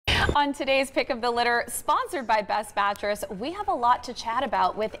On today's Pick of the Litter, sponsored by Best Mattress, we have a lot to chat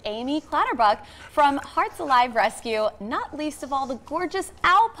about with Amy Clatterbuck from Hearts Alive Rescue, not least of all the gorgeous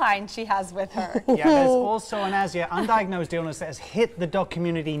Alpine she has with her. Yeah, there's also an as-yet undiagnosed illness that has hit the dog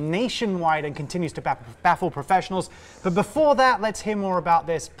community nationwide and continues to baffle professionals. But before that, let's hear more about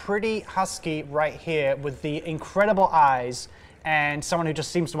this pretty husky right here with the incredible eyes and someone who just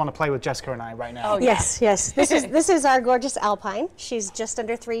seems to want to play with Jessica and I right now. Oh, yeah. Yes. This is our gorgeous Alpine. She's just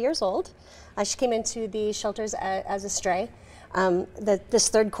under 3 years old. She came into the shelters as a stray. This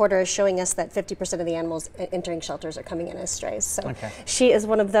third quarter is showing us that 50% of the animals entering shelters are coming in as strays. So she is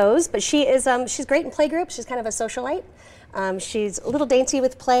one of those, but she is she's great in play groups. She's kind of a socialite. She's a little dainty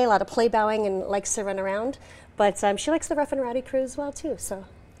with play, a lot of play bowing, and likes to run around. But she likes the rough and rowdy crew as well too. So.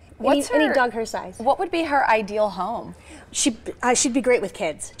 Any dog her size. What would be her ideal home? She'd be great with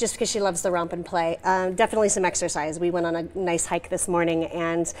kids, just because she loves the romp and play. Definitely some exercise. We went on a nice hike this morning,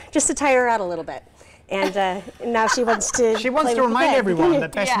 and just to tire her out a little bit. And now she wants to. She wants to remind everyone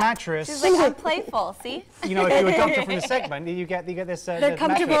that Best Mattress. She's like, I'm playful. See. You know, if you adopt her from the segment, you get this. They're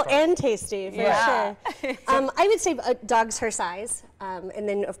comfortable and tasty, for sure. I would say dogs her size, and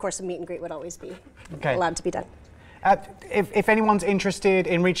then of course a meet and greet would always be allowed to be done. If anyone's interested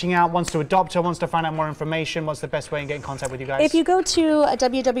in reaching out, wants to adopt her, wants to find out more information, what's the best way to get in contact with you guys? If you go to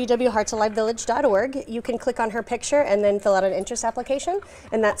www.heartsalivevillage.org, you can click on her picture and then fill out an interest application,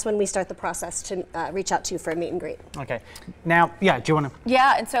 and that's when we start the process to reach out to you for a meet and greet. Okay. Now, yeah, do you want to?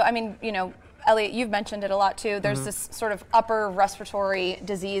 Yeah, and so, I mean, you know, Elliot, you've mentioned it a lot too. There's this sort of upper respiratory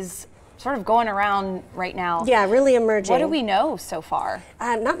disease sort of going around right now. Yeah, really emerging. What do we know so far?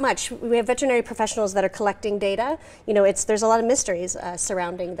 Not much. We have veterinary professionals that are collecting data. You know, there's a lot of mysteries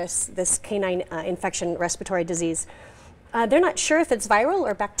surrounding this canine infection respiratory disease. They're not sure if it's viral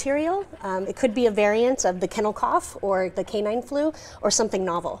or bacterial. It could be a variant of the kennel cough or the canine flu or something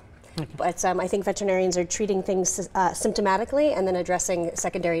novel. But I think veterinarians are treating things symptomatically and then addressing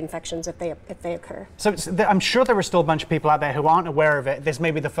secondary infections if they occur. So I'm sure there are still a bunch of people out there who aren't aware of it. This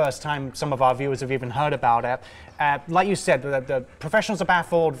may be the first time some of our viewers have even heard about it. Like you said, the professionals are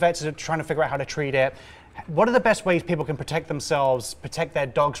baffled, vets are trying to figure out how to treat it. What are the best ways people can protect themselves, protect their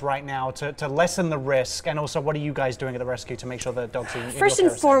dogs right now to lessen the risk? And also, what are you guys doing at the rescue to make sure the dogs are First and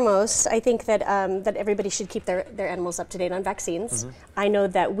foremost, I think that that everybody should keep their animals up to date on vaccines. I know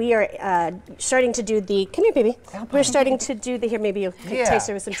that we are starting to do the, come here baby, we're starting to do the, here maybe you'll taste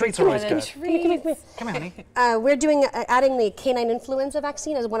her with some treats. Are always good. Come here, honey. We're doing, adding the canine influenza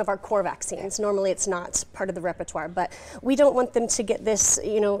vaccine as one of our core vaccines. Normally it's not part of the repertoire, but we don't want them to get this,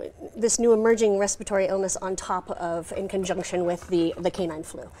 you know, this new emerging respiratory illness on top of, in conjunction with the canine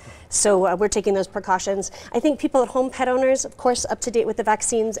flu. So we're taking those precautions. I think people at home, pet owners, of course, up to date with the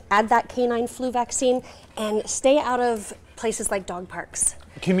vaccines, add that canine flu vaccine, and stay out of places like dog parks.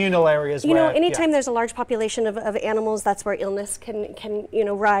 Communal areas. You know, anytime there's a large population of animals, that's where illness can you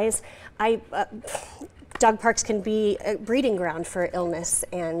know, rise. Dog parks can be a breeding ground for illness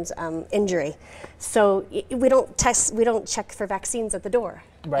and injury. So we don't check for vaccines at the door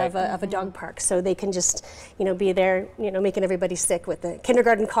of a dog park. So they can just, you know, be there, you know, making everybody sick with the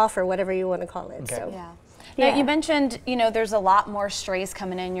kindergarten cough or whatever you want to call it. So. Now, you mentioned, you know, there's a lot more strays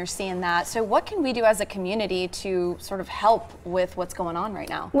coming in, you're seeing that. So what can we do as a community to sort of help with what's going on right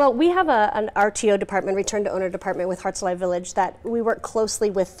now? Well, we have an RTO department, Return to Owner department with Hearts Alive Village, that we work closely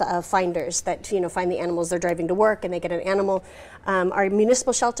with finders that, you know, find the animals they're driving to work and they get an animal. Our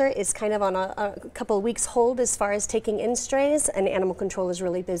municipal shelter is kind of on a couple of weeks hold as far as taking in strays, and animal control is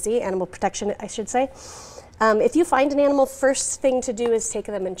really busy, animal protection, I should say. If you find an animal, first thing to do is take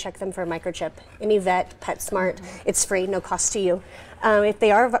them and check them for a microchip. Any vet, PetSmart, it's free, no cost to you. If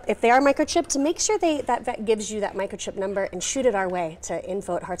they are microchipped, make sure that vet gives you that microchip number and shoot it our way to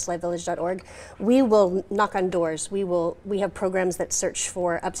info@heartsalivevillage.org. We will knock on doors. We have programs that search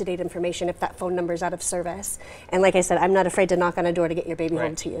for up-to-date information if that phone number is out of service. And like I said, I'm not afraid to knock on a door to get your baby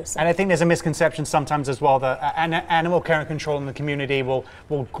home to you. So. And I think there's a misconception sometimes as well that animal care and control in the community will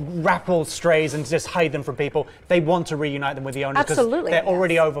grapple strays and just hide them from people. They want to reunite them with the owners because they're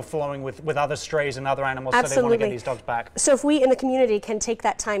already overflowing with other strays and other animals, so they want to get these dogs back. So if we in the community can take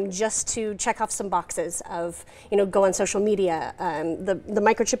that time just to check off some boxes of, you know, go on social media. The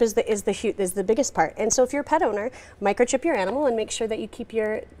microchip is the biggest part. And so if you're a pet owner, microchip your animal and make sure that you keep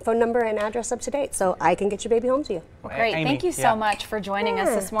your phone number and address up to date so I can get your baby home to you. Well, great. Amy, thank you so much for joining us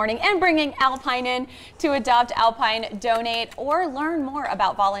this morning and bringing Alpine in. To adopt Alpine, donate, or learn more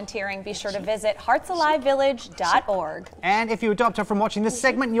about volunteering, be sure to visit heartsalivevillage.org. And if you adopt her from watching this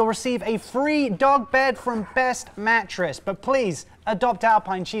segment, you'll receive a free dog bed from Best Mattress. But please, adopt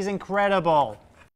Alpine. She's incredible.